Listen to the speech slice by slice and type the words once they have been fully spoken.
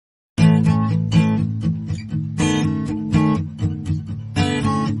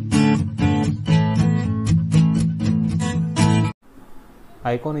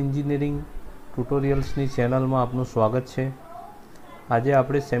Icon engineering ટ્યુટોરિયલ્સની ચેનલમાં આપનું સ્વાગત છે. આજે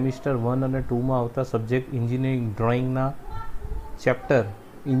આપણે સેમિસ્ટર 1 અને 2માં આવતા subject engineering ડ્રોઈંગના chapter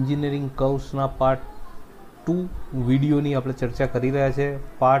engineering કર્વ્સના part 2 વિડીયોની આપણે ચર્ચા કરી રહ્યા છે.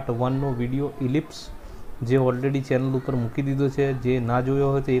 પાર્ટ 1નો વિડીયો ઇલિપ્સ જે ઓલરેડી ચેનલ ઉપર મૂકી દીધો છે. જે ના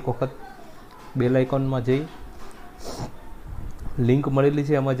જોયો હોય તો એક વખત બેલ આઇકોનમાં જઈ લિંક મળેલી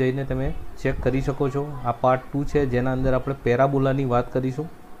છે, એમાં જઈને તમે ચેક કરી શકો છો. આ પાર્ટ 2 છે, જેના અંદર આપણે પેરાબોલાની વાત કરીશું.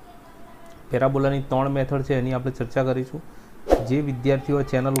 પેરાબોલાની 3 મેથડ છે, એની આપણે ચર્ચા કરીશું. જે વિદ્યાર્થીઓ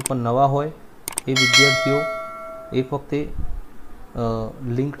ચેનલ ઉપર નવા હોય એ વિદ્યાર્થીઓ એક વખતે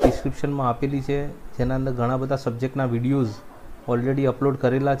લિંક ડિસ્ક્રિપ્શનમાં આપેલી છે, જેના અંદર ઘણા બધા સબ્જેક્ટના વિડીયોઝ ઓલરેડી અપલોડ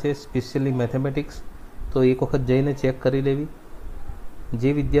કરેલા છે, સ્પેશિયલી મેથેમેટિક્સ. તો એક વખત જઈને ચેક કરી લેવી. જે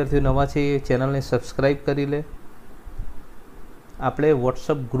વિદ્યાર્થીઓ નવા છે એ ચેનલને સબસ્ક્રાઈબ કરી લે. આપણે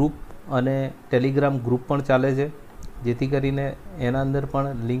વોટ્સઅપ ગ્રુપ અને ટેલિગ્રામ ગ્રુપ પણ ચાલે છે, જેથી કરીને એના અંદર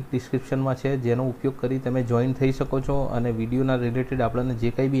પણ લિંક ડિસ્ક્રિપ્શનમાં છે, જેનો ઉપયોગ કરી તમે જોઈન થઈ શકો છો અને વિડીયોના રિલેટેડ આપણને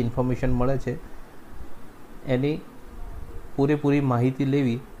જે કંઈ બી ઇન્ફોર્મેશન મળે છે એની પૂરેપૂરી માહિતી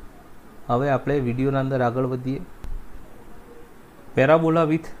લેવી. હવે આપણે વિડીયોના અંદર આગળ વધીએ. પેરાબોલા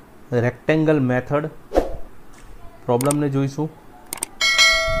વિથ રેક્ટેંગલ મેથડ પ્રોબ્લેમને જોઈશું.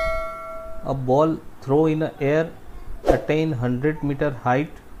 અ બોલ throw in air attain 100 meter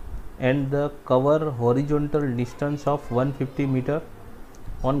height and the cover horizontal distance of 150 meter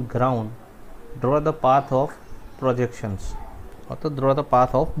on ground. Draw the path of projections or to draw the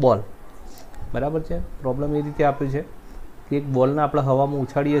path of ball. બરાબર છે. Problem એ રીતે આપ્યું છે કે એક બોલને આપણે હવામાં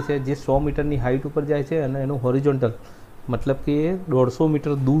ઉછાળીએ છીએ, જે 100 મીટરની હાઇટ ઉપર જાય છે અને એનું હોરિઝોન્ટલ મતલબ કે એ 150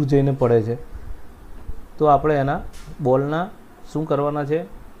 મીટર દૂર જઈને પડે છે. તો આપણે એના બોલના શું કરવાના છે,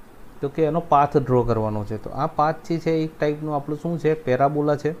 તો કે એનો પાથ ડ્રો કરવાનો છે. તો આ પાથ જે છે એક ટાઈપનું આપણું શું છે,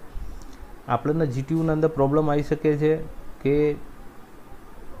 પેરાબોલા છે. આપણને જીટીયુના અંદર પ્રોબ્લેમ આવી શકે છે કે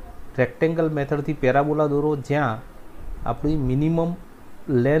રેક્ટેંગલ મેથડથી પેરાબોલા દોરો, જ્યાં આપણી મિનિમમ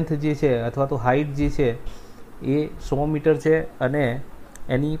લેન્થ જે છે અથવા તો હાઇટ જે છે એ 100 મીટર છે અને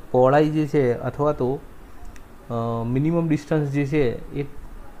એની પહોળાઈ જે છે અથવા તો મિનિમમ ડિસ્ટન્સ જે છે એ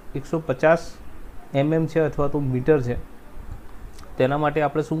 150 mm છે અથવા તો મીટર છે. તેના માટે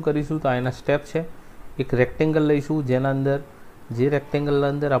આપણે શું કરીશું, તો એના સ્ટેપ છે. એક રેક્ટેંગલ લઈશું, જેના અંદર જે રેક્ટેંગલના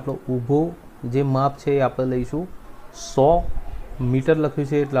અંદર આપણો ઊભો જે માપ છે એ આપણે લઈશું 100 મીટર લખ્યું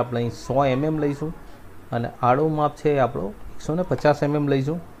છે, એટલે આપણે અહીં 100 mm લઈશું. અને આડો માપ છે એ આપણો 150 mm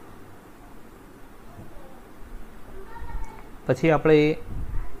લઈશું. પછી આપણે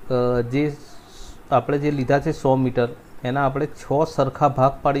જે લીધા છે 100 મીટર, એના આપણે 6 સરખા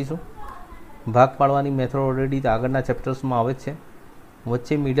ભાગ પાડીશું. ભાગ પાડવાની મેથડ ઓલરેડી આગળના ચેપ્ટર્સમાં આવે છે.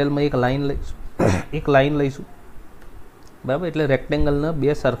 વચ્ચે મિડલમાં એક લાઈન લઈશું. બરાબર, એટલે રેક્ટેંગલના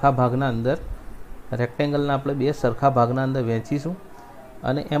 2 સરખા ભાગના અંદર આપણે 2 સરખા ભાગના અંદર વહેંચીશું.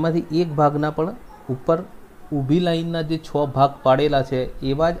 અને એમાંથી એક ભાગના પણ ઉપર ઊભી લાઈનના જે 6 ભાગ પાડેલા છે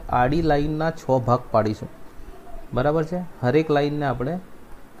એવા જ આડી લાઈનના 6 ભાગ પાડીશું. બરાબર છે. હરેક લાઈનને આપણે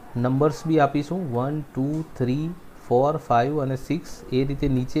નંબર્સ બી આપીશું, 1 2 3 4 5 અને 6. એ રીતે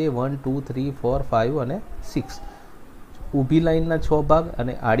નીચે 1 2 3 4 5 અને 6. ઊભી લાઈનના 6 ભાગ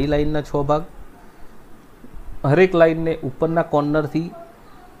અને આડી લાઈનના 6 ભાગ. હરેક લાઈનને ઉપરના કોર્નરથી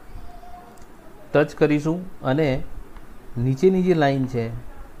ટચ કરીશું અને નીચેની જે લાઈન છે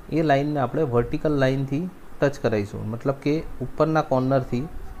એ લાઈનને આપણે વર્ટિકલ લાઈનથી ટચ કરાવીશું. મતલબ કે ઉપરના કોર્નરથી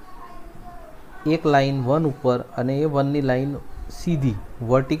એક લાઈન 1 ઉપર અને એ 1ની લાઈન સીધી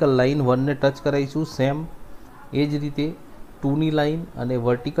વર્ટિકલ લાઈન 1ને ટચ કરાવીશું. સેમ એ જ રીતે 2ની લાઈન અને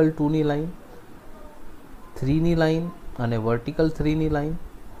વર્ટિકલ 2ની લાઈન, 3ની લાઈન અને વર્ટિકલ 3ની લાઈન,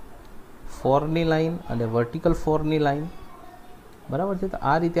 4ની લાઈન અને વર્ટિકલ 4ની લાઈન. બરાબર છે. તો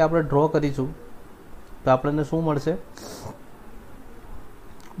આ રીતે આપણે ડ્રો કરીશું તો આપણને શું મળશે.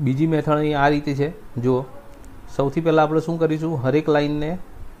 બીજી મેથડ અહીં આ રીતે છે. જુઓ, સૌથી પહેલાં આપણે શું કરીશું, હરેક લાઈનને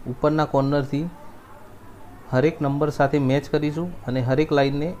ઉપરના કોર્નરથી હરેક નંબર સાથે મેચ કરીશું અને હરેક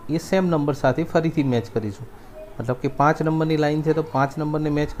લાઈનને એ સેમ નંબર સાથે ફરીથી મેચ કરીશું. મતલબ કે 5 નંબરની લાઈન છે તો 5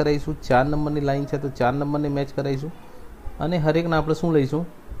 નંબરને મેચ કરાવીશું, 4 નંબરની લાઈન છે તો 4 નંબરને મેચ કરાવીશું. અને હરેકના આપણે શું લઈશું,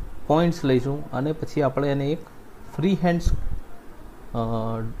 પોઈન્ટ્સ લઈશું. અને પછી આપણે એને એક ફ્રી હેન્ડ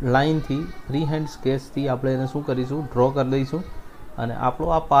લાઈનથી, ફ્રી હેન્ડ સ્કેચથી આપણે એને શું કરીશું, ડ્રો કરી દઈશું. અને આપણો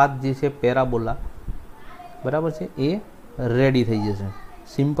આ પાથ જે છે પેરાબોલા, બરાબર છે, એ રેડી થઈ જશે.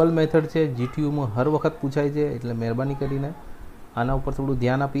 સિમ્પલ મેથડ છે, જીટીયુમાં હર વખત પૂછાય છે, એટલે મહેરબાની કરીને આના ઉપર થોડું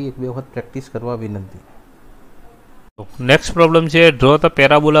ધ્યાન આપી 1-2 વખત પ્રેક્ટિસ કરવા વિનંતી. નેક્સ્ટ પ્રોબ્લેમ છે, draw the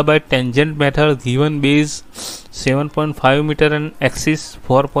parabola by tangent method given base 7.5 metre and axis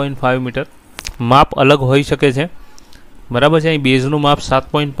 4.5 metre. માપ અલગ હોઈ શકે છે. બરાબર છે. અહીં બેઝનું માપ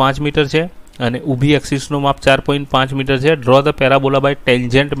 7.5 મીટર છે અને ઊભી એક્સિસનું માપ 4.5 મીટર છે. Draw the parabola by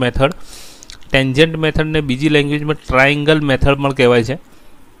tangent method. Tangent મેથડને બીજી લેંગ્વેજમાં ટ્રાયંગલ મેથડ પણ કહેવાય છે.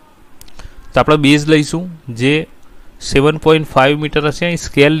 તો આપણે બેઝ લઈશું જે 7.5 મીટર હશે. અહીં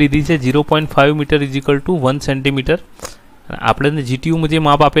સ્કેલ લીધી છે 0.5 મીટર = 1 સેન્ટીમીટર. આપણે જીટીયુમાં જે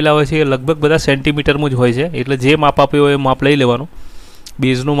માપ આપેલા હોય છે એ લગભગ બધા સેન્ટીમીટરમાં જ હોય છે, એટલે જે માપ આપ્યો હોય એ માપ લઈ લેવાનું.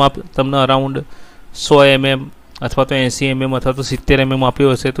 બેઝનું માપ તમને અરાઉન્ડ 100 mm અથવા તો 80 mm અથવા તો 70 mm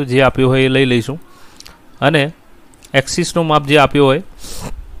આપ્યો હશે, તો જે આપ્યો હોય એ લઈ લઈશું. અને એક્સિસનું માપ જે આપ્યો હોય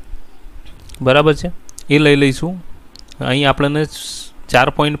બરાબર છે એ લઈ લઈશું. અહીં આપણને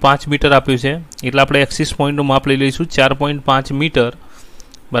 4.5 મીટર આપ્યું છે, એટલે આપણે એક્સિસ પોઈન્ટનું માપ લઈ લઈશું 4.5 મીટર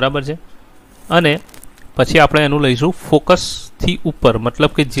બરાબર છે. અને પછી આપણે એનું લઈશું ફોકસથી ઉપર,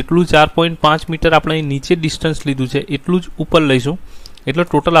 મતલબ કે જેટલું 4.5 મીટર આપણે અહીં નીચે ડિસ્ટન્સ લીધું છે એટલું જ ઉપર લઈશું, એટલે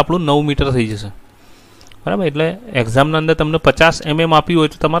ટોટલ આપણું 9 મીટર થઈ જશે બરાબર. એટલે એક્ઝામના અંદર તમને 50 mm આપ્યું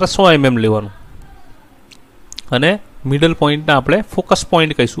હોય તો તમારે 100 mm લેવાનું. અને મિડલ પોઈન્ટના આપણે ફોકસ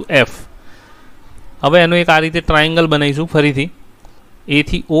પોઈન્ટ કહીશું F. હવે એનો એક આ રીતે ટ્રાયંગલ બનાવીશું. ફરીથી A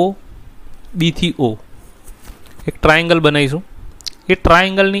થી O, B થી O એક ટ્રાયંગલ બનાવીશું. એ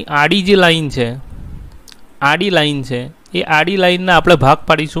ટ્રાયંગલની આડી જે લાઈન છે, આડી લાઈન છે, એ આડી લાઈનના આપણે ભાગ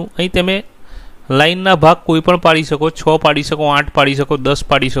પાડીશું. અહીં તમે લાઈનના ભાગ કોઈ પણ પાડી શકો, 6 પાડી શકો, 8 પાડી શકો, 10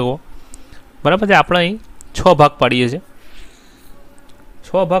 પાડી શકો બરાબર છે. આપણે અહીં 6 ભાગ પાડીએ છીએ.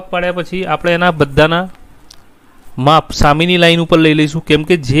 6 ભાગ પાડ્યા પછી આપણે એના બધાના માપ સામેની લાઈન ઉપર લઈ લઈશું, કેમ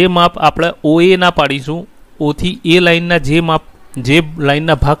કે જે માપ આપણે OA ના પાડીશું, O થી A લાઈનના જે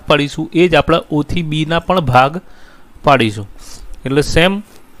લાઈનના ભાગ પાડીશું એ જ આપણે O થી B ના પણ ભાગ પાડીશું. એટલે સેમ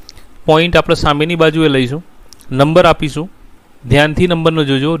પોઈન્ટ આપણે સામેની બાજુએ લઈશું. નંબર આપીશું, ધ્યાનથી નંબરનો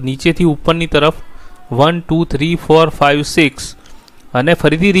જોજો, નીચેથી ઉપરની તરફ 1 2 3 4 5 6 અને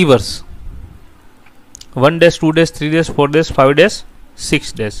ફરીથી reverse 1 dash 2 dash 3 dash 4 dash 5 dash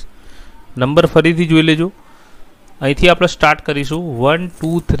 6 dash. Number ફરીથી જોઈ લેજો. અહીંથી આપણે સ્ટાર્ટ કરીશું 1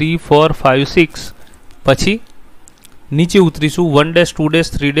 2 3 4 5 6, પછી નીચે ઉતરીશું 1 dash 2 dash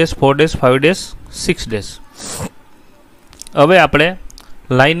 3 dash 4 dash 5 dash 6 dash. હવે આપણે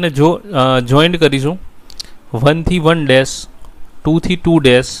લાઈનને જોઈન્ટ કરીશું 1 થી 1 ડેશ, 2 થી 2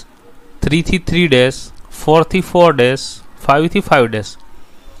 ડેશ, 3 થી 3 ડેશ, 4 થી 4 ડેશ, 5 થી 5 ડેશ,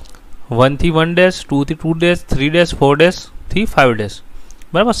 1 થી 1 ડેશ, 2 થી 2 ડેશ, 3 ડેશ, 4 ડેશ થી 5 ડેશ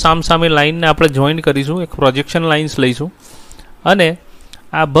બરાબર. સામે લાઈનને આપણે જોઈન્ટ કરીશું, એક પ્રોજેક્શન લાઇન્સ લઈશું અને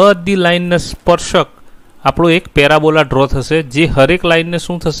આ બધી લાઈનને સ્પર્શક આપણો એક પેરાબોલા ડ્રો થશે, જે હરેક લાઈનને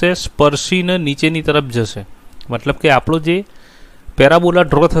શું થશે, સ્પર્શીને નીચેની તરફ જશે. મતલબ કે આપણો જે પેરાબોલા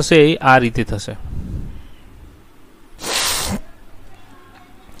ડ્રો થશે એ આ રીતે થશે.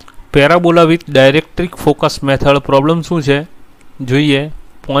 Parabola with ડાયરેક્ટ્રિક focus method. Problem શું છે જોઈએ.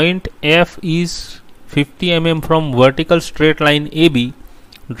 Point F is 50 mm from vertical straight line AB.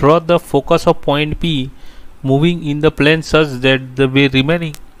 Draw the focus of point P moving in the plane such that the way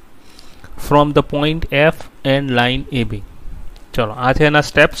remaining from the point F and line AB. ચલો આ છે એના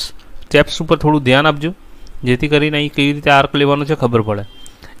steps ઉપર થોડું ધ્યાન આપજો, જેથી કરીને અહીં કેવી રીતે આર્ક લેવાનું છે ખબર પડે.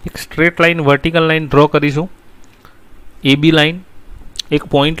 એક straight line vertical line draw કરીશું, AB લાઇન, એક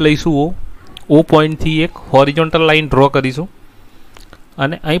પોઈન્ટ લઈશું O પોઈન્ટથી એક હોરિઝોન્ટલ લાઇન ડ્રો કરીશું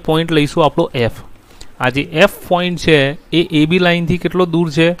અને અહીં પોઈન્ટ લઈશું આપણો F. આ જે F પોઈન્ટ છે એ AB લાઇનથી કેટલો દૂર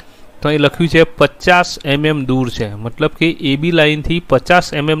છે, તો અહીં લખ્યું છે 50 mm દૂર છે. મતલબ કે AB લાઇનથી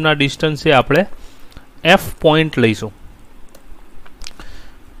 50 mm ના ડિસ્ટન્સે આપણે F પોઈન્ટ લઈશું.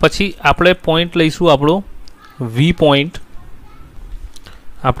 પછી આપણે પોઈન્ટ લઈશું આપણો V પોઈન્ટ.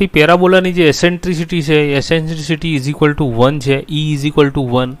 આપણી પેરાબોલાની જે એસેન્ટ્રિસિટી છે, એસેન્ટ્રિસિટી ઇઝ ઇક્વલ ટુ 1 છે, E ઇઝ ઇક્વલ ટુ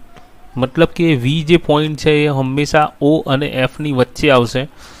 1. મતલબ કે V જે પોઈન્ટ છે એ હંમેશા O અને F ની વચ્ચે આવશે.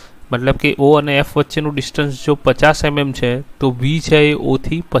 મતલબ કે O અને F વચ્ચેનું ડિસ્ટન્સ જો 50 mm છે તો V છે એ O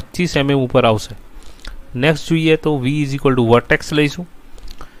થી 25 mm ઉપર આવશે. નેક્સ્ટ જોઈએ તો V is equal to vertex લઈશું.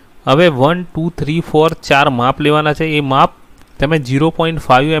 હવે 1 2 3 4 4 માપ લેવાના છે. એ માપ તમે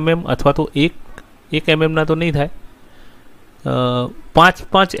 0.5 mm અથવા તો 1 mm ના તો નહીં થાય,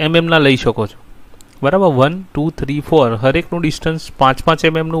 5 mm ના લઈ શકો છો બરાબર. 1 2 3 4 હરેકનું ડિસ્ટન્સ 5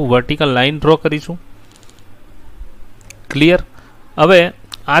 mm નું વર્ટિકલ લાઇન ડ્રો કરીશું. ક્લિયર. હવે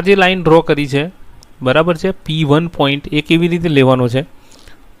આ જે લાઇન ડ્રો કરી છે બરાબર છે, P1 પોઈન્ટ એ કેવી રીતે લેવાનો છે,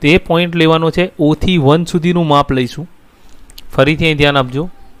 તે પોઈન્ટ લેવાનો છે O થી 1 સુધીનું માપ લઈશું. ફરીથી અહીં ધ્યાન આપજો,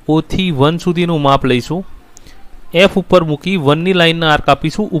 O થી 1 સુધીનું માપ લઈશું. F ઉપર મૂકી 1 ની લાઇનના આર્ક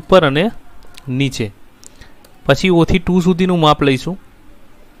આપીશું ઉપર અને નીચે. પછી O થી 2 સુધીનું માપ લઈશું,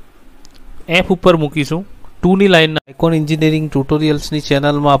 F ઉપર મૂકીશું 2 ની લાઇનના. આઇકોન એન્જિનિયરિંગ ટ્યુટોરિયલ્સની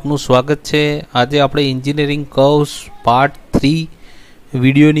ચેનલમાં આપનું સ્વાગત છે. આજે આપણે એન્જિનિયરિંગ કર્વ્સ પાર્ટ 3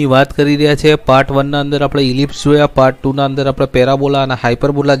 વિડીયોની વાત કરી રહ્યા છે. પાર્ટ 1 ના અંદર આપણે ઇલિપ્સ જોયા, પાર્ટ 2 ના અંદર આપણે પેરાબોલા અને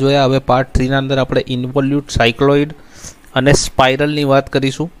હાઇપરબોલા જોયા. હવે પાર્ટ 3 ના અંદર આપણે ઇન્વોલ્યુટ, સાયક્લોઇડ અને સ્પાઇરલની વાત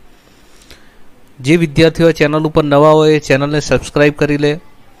કરીશું. જે વિદ્યાર્થીઓ ચેનલ ઉપર નવા હોય એ ચેનલને સબસ્ક્રાઈબ કરી લે,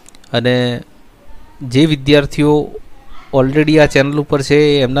 અને જે વિદ્યાર્થીઓ ઓલરેડી આ ચેનલ ઉપર છે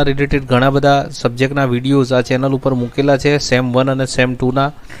એમના રિલેટેડ ઘણા બધા સબ્જેક્ટના વિડીયોઝ આ ચેનલ ઉપર મૂકેલા છે, સેમ 1 અને સેમ 2ના.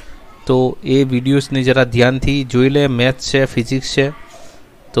 તો એ વિડીયોઝને જરા ધ્યાનથી જોઈ લે. મેથ્સ છે, ફિઝિક્સ છે,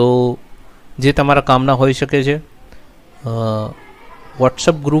 તો જે તમારા કામના હોઈ શકે છે.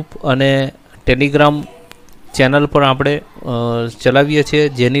 વોટ્સઅપ ગ્રુપ અને ટેલિગ્રામ ચેનલ પર આપણે ચલાવીએ છીએ,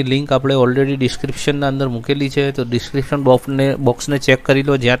 જેની લિંક આપણે ઓલરેડી ડિસ્ક્રિપ્શનના અંદર મૂકેલી છે. તો ડિસ્ક્રિપ્શન બોક્સને ચેક કરી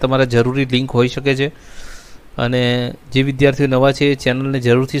લો, જ્યાં તમારે જરૂરી લિંક હોઈ શકે છે. અને જે વિદ્યાર્થીઓ નવા છે એ ચેનલને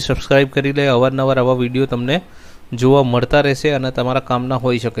જરૂરથી સબસ્ક્રાઈબ કરી લે. અવારનવાર આવા વિડીયો તમને જોવા મળતા રહેશે અને તમારા કામના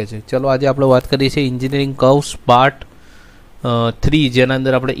હોઈ શકે છે. ચલો, આજે આપણે વાત કરીએ છીએ એન્જિનિયરિંગ કર્વ્સ પાર્ટ 3, જેના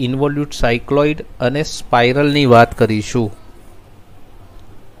અંદર આપણે ઇન્વોલ્યુટ, સાયક્લોઇડ અને સ્પાઇરલની વાત કરીશું.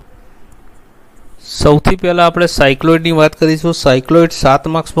 સૌથી પહેલાં આપણે સાયક્લોઇડની વાત કરીશું. સાયક્લોઇડ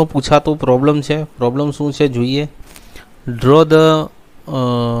 7 માર્ક્સમાં પૂછાતો પ્રોબ્લેમ છે. પ્રોબ્લેમ શું છે જોઈએ. Draw the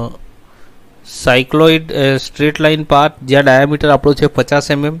cycloid straight line path, જ્યાં ડાયામીટર આપણો છે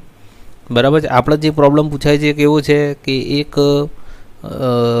 50 mm. બરાબર છે. આપણે જે પ્રોબ્લેમ પૂછાય છે કેવો છે કે એક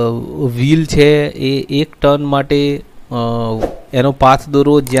વ્હીલ છે એ એક ટર્ન માટે એનો પાથ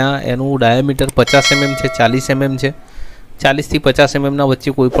દોરો, જ્યાં એનું ડાયામીટર 50 mm છે, 40 mm છે. 40 થી 50 mmના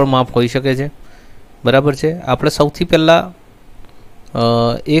વચ્ચે કોઈ પણ માપ હોઈ શકે છે. બરાબર છે. આપણે સૌથી પહેલાં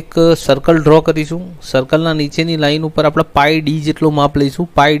એક સર્કલ ડ્રો કરીશું. સર્કલના નીચેની લાઇન ઉપર આપણે પાઈ ડી જેટલો માપ લઈશું.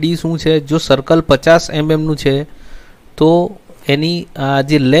 પાઈ ડી શું છે? જો સર્કલ 50 mmનું છે તો એની આ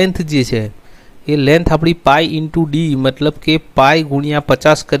જે લેન્થ જે છે એ લેન્થ આપણી પાઈ ઇન્ટુ ડી, મતલબ કે પાઈ ગુણ્યા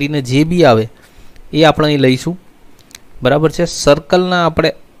 50 કરીને જે બી આવે એ આપણે અહીં લઈશું. બરાબર છે. સર્કલના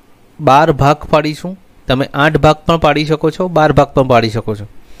આપણે 12 ભાગ પાડીશું. તમે 8 ભાગ પણ પાડી શકો છો, 12 ભાગ પણ પાડી શકો છો.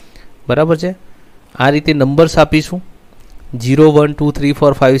 બરાબર છે. આ રીતે નંબર્સ આપીશું. 0 1 2 3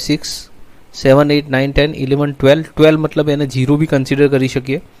 4 5 6 7 8 9 10 11 12. 12 મતલબ એને 0 બી કન્સિડર કરી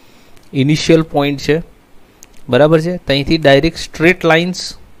શકીએ. ઇનિશિયલ પોઈન્ટ છે. બરાબર છે. ત્યાંથી ડાયરેક્ટ સ્ટ્રેટ લાઇન્સ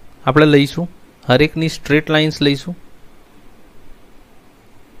આપણે લઈશું. હરેકની સ્ટ્રેટ લાઇન્સ લઈશું.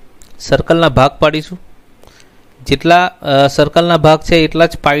 સર્કલના ભાગ પાડીશું. જેટલા સર્કલના ભાગ છે એટલા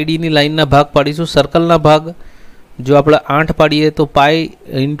જ પાઈડીની લાઇનના ભાગ પાડીશું. સર્કલના ભાગ જો આપણે 8 પાડીએ તો પાઈ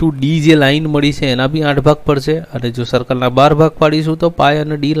ઇન્ટુ ડી જે લાઇન મળી છે એના બી 8 ભાગ પડશે. અને જો સર્કલના 12 ભાગ પાડીશું તો પાઈ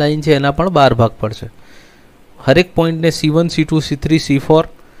અને ડી લાઇન છે એના પણ 12 ભાગ પડશે. હરેક પોઈન્ટને C1, C2, C3, C4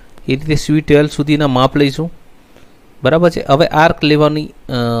 એ રીતે C12 સુધીના માપ લઈશું. બરાબર છે. હવે આર્ક લેવાની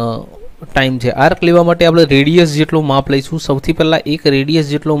ટાઈમ છે. આર્ક લેવા માટે આપણે રેડિયસ જેટલો માપ લઈશું. સૌથી પહેલાં એક રેડિયસ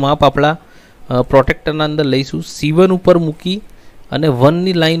જેટલો માપ આપણા પ્રોટેક્ટરના અંદર લઈશું. C1 ઉપર મૂકી અને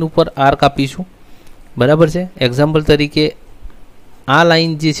 1ની લાઇન ઉપર આર્ક આપીશું. બરાબર છે. એક્ઝામ્પલ તરીકે આ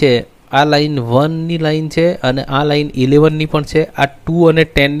લાઇન જે છે આ લાઇન 1ની લાઇન છે અને આ લાઇન 11ની પણ છે. આ 2 અને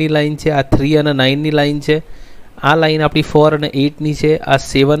 10ની લાઇન છે. આ 3 અને 9ની લાઇન છે. આ લાઇન આપણી 4 અને 8ની છે. આ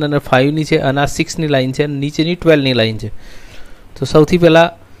 7 અને 5ની છે. અને આ 6ની લાઇન છે. નીચેની 12ની લાઇન છે. તો સૌથી પહેલાં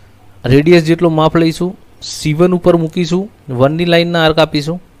રેડિયસ જેટલો માપ લઈશું. C1 ઉપર મૂકીશું, 1ની લાઇનના આર્ક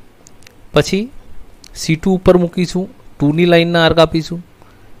આપીશું. પછી C2 ઉપર મૂકીશું, 2ની લાઇનના આર્ક આપીશું.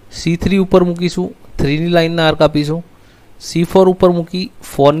 C3 ઉપર મૂકીશું, 3ની લાઇનના આર્ક આપીશું. C4 ઉપર મૂકી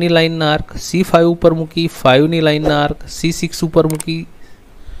 4ની લાઇનના આર્ક. C5 ઉપર મૂકી 5ની લાઇનના આર્ક. C6 ઉપર મૂકી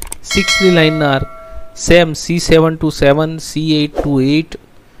 6ની લાઇનના arc. Same C7 to 7, C8 to 8,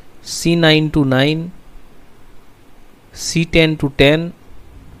 C9 to 9, C10 to 10,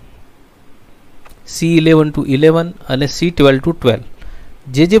 C11 to 11 અને C12 to 12.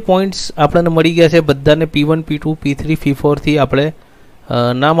 જે પોઈન્ટ્સ આપણને મળી ગયા છે બધાને P1, P2, P3, P4 થી આપણે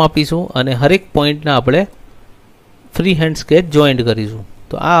નામ આપીશું અને હરેક પોઈન્ટના આપણે ફ્રી હેન્ડ સ્કેચ જોઈન્ટ કરીશું.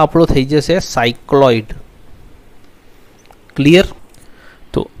 તો આ આપણો થઈ જશે સાયક્લોઇડ. ક્લિયર?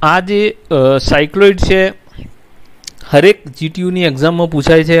 તો આ જે સાયક્લોઇડ છે હરેક GTUની એક્ઝામમાં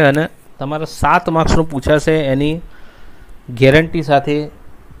પૂછાય છે અને તમારા 7 માર્ક્સનું પૂછાશે એની ગેરંટી સાથે.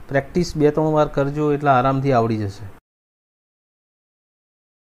 પ્રેક્ટિસ 2-3 વાર કરજો એટલે આરામથી આવડી જશે.